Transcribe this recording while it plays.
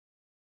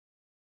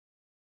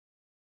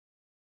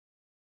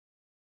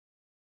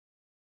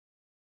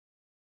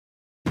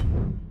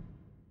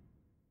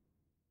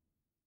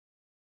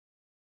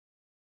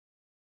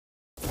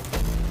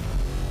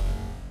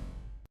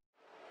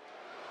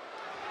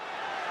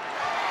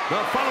The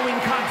following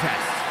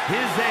contest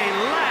is a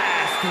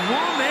last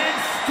woman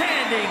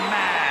standing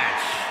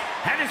match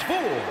and is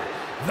for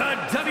the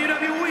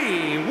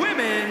WWE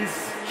Women's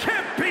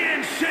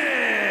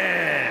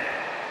Championship.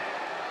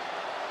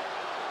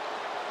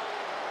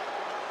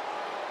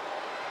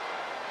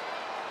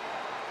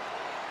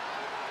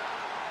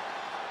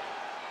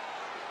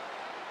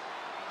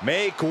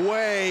 Make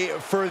way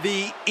for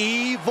the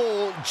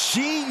evil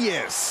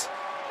genius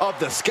of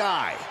the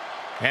SkY.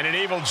 And an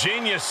evil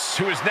genius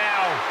who is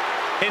now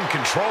in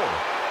control.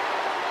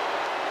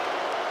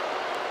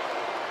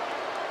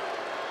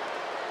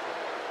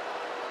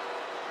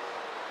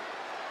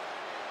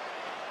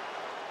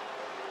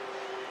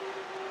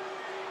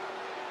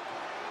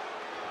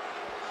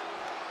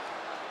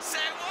 Say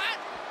what?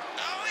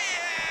 Oh,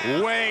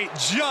 yeah! Wait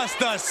just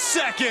a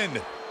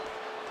second.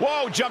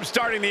 Whoa,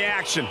 jump-starting the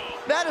action.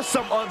 That is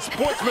some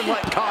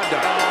unsportsmanlike conduct.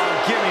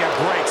 Oh, give me a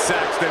break,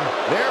 Saxton.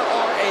 There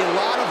are a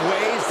lot of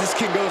ways this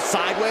can go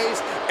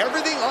sideways.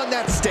 Everything on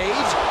that stage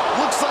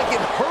looks like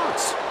it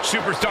hurts.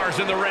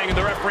 Superstars in the ring, and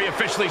the referee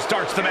officially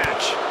starts the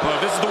match. Well,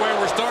 if this is the way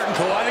we're starting,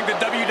 Cole, I think the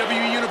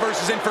WWE Universe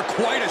is in for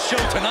quite a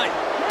show tonight.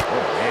 Oh,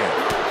 man.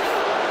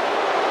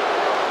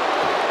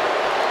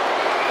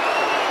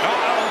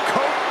 Uh-oh,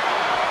 Cope.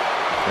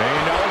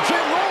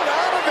 Jim rolled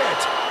out of it.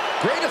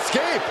 Great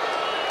escape.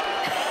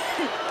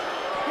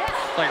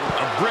 Like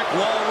a brick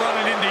wall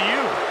running into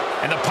you.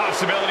 And the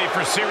possibility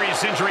for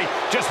serious injury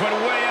just went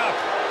way up.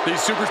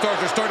 These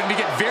superstars are starting to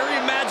get very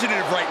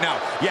imaginative right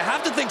now. You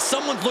have to think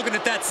someone's looking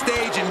at that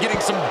stage and getting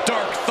some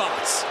dark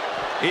thoughts.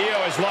 iYo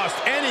has lost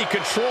any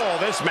control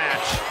of this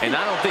match. And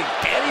I don't think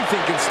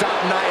anything can stop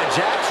NiA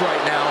JaX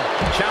right now.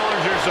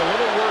 Challenger's a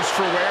little worse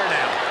for wear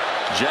now.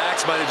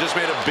 Jax might have just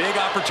made a big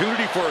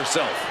opportunity for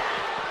herself.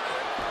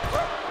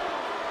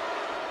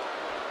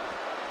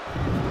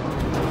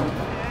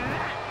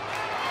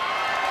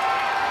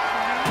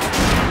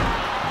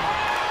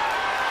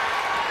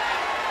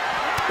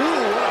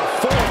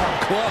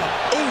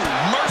 Ooh,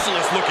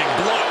 merciless looking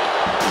blow.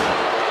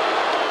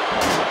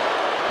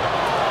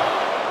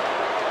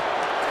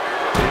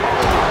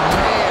 Oh,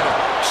 man.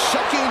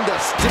 Shucking the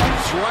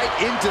steps right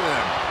into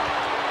them.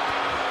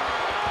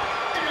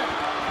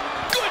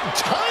 Good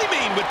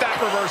timing with that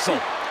reversal.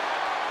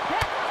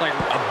 Like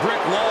a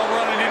brick wall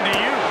running into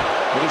you.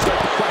 There's no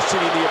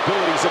questioning the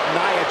abilities of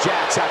NiA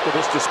JaX after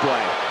this display.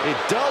 It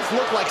does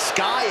look like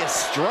SkY is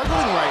struggling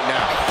right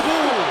now.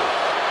 Ooh.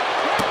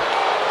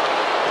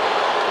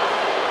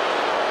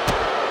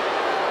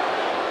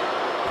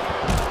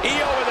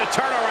 iYo with a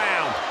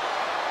turnaround.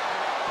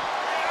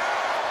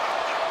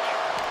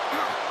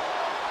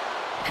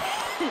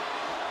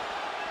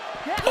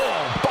 Oh,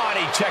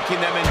 body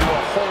checking them into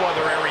a whole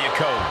other area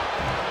code.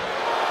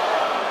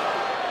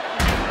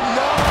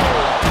 No!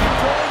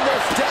 Throwing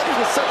those steps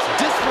with such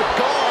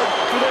disregard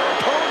for their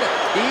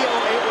opponent. iYo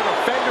able to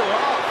fend her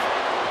off.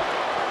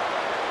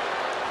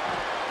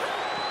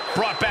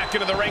 Brought back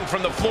into the ring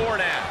from the floor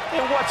now.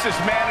 And what's this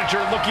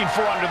manager looking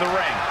for under the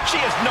ring? She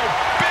has no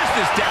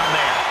business down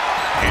there.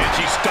 And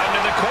she's stunned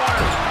in the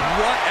corner.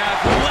 What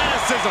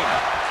athleticism!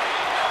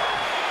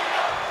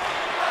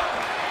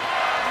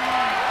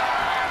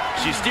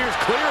 She steers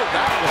clear of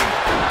that one.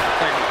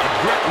 Like a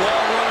brick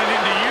wall running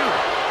into you.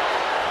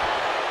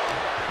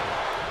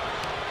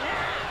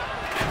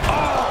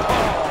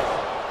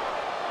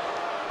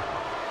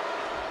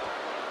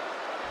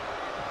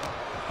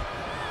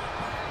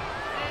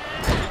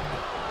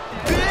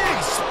 Big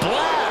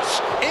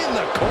splash in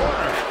the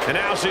corner. And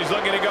now she's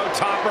looking to go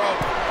top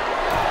rope.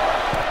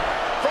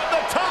 From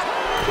the top.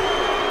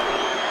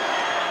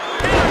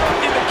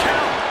 Interrupting the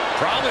count.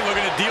 Probably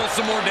looking to deal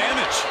some more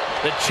damage.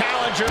 The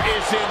challenger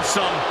is in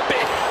some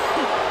big...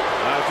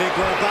 I think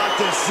we're about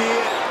to see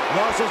it.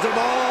 Muscles him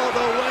all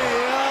the way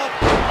up.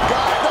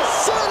 Got the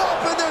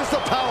setup, and there's the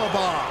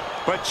powerbomb.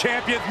 But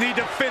champions need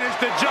to finish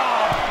the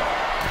job.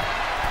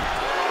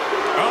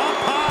 Up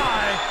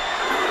high.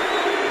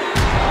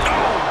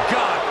 Oh,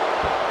 God.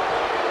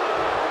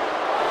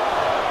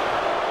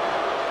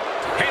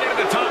 Headed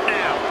to the top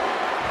now.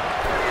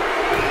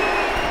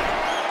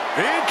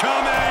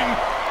 Incoming.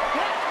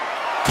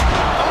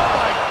 Oh,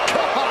 my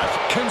gosh.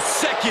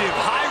 Consecutive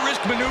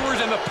high-risk maneuvers,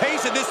 and the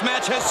pace of this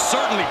match has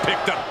certainly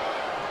picked up.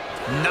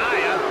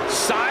 NiA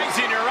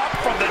sizing her up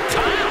from the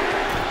top.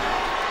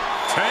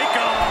 Take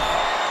off.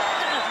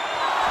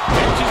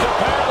 And she's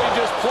apparently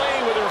just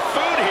playing with her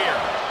food here.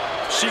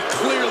 She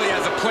clearly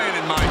has a plan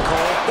in mind,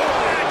 Cole.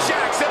 NiA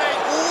JaX, and a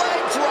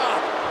leg drop.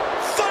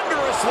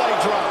 Thunderous leg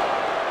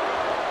drop.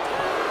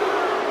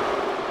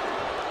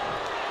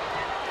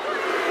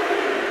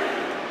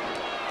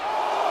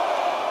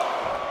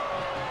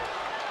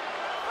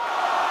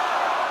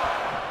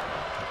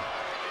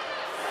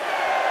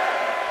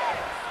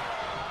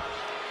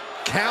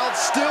 Count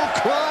still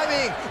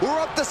climbing.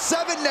 We're up to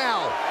 7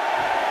 now.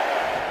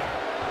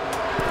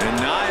 And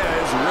NiA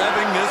is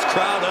revving this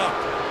crowd up.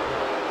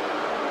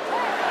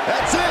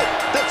 That's it.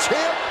 The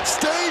champ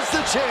stays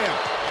the champ.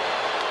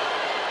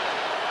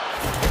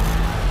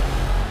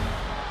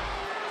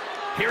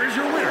 Here is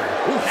your winner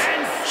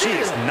and She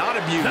is not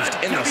abused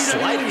in the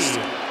slightest.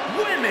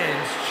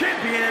 Women's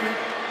Champion,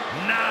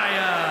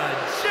 NiA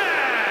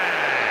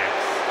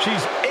JaX.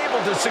 She's able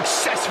to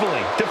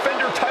successfully defend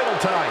her title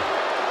tonight.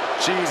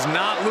 She's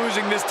not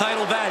losing this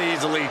title that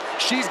easily.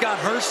 She's got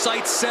her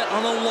sights set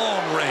on a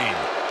long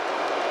reign.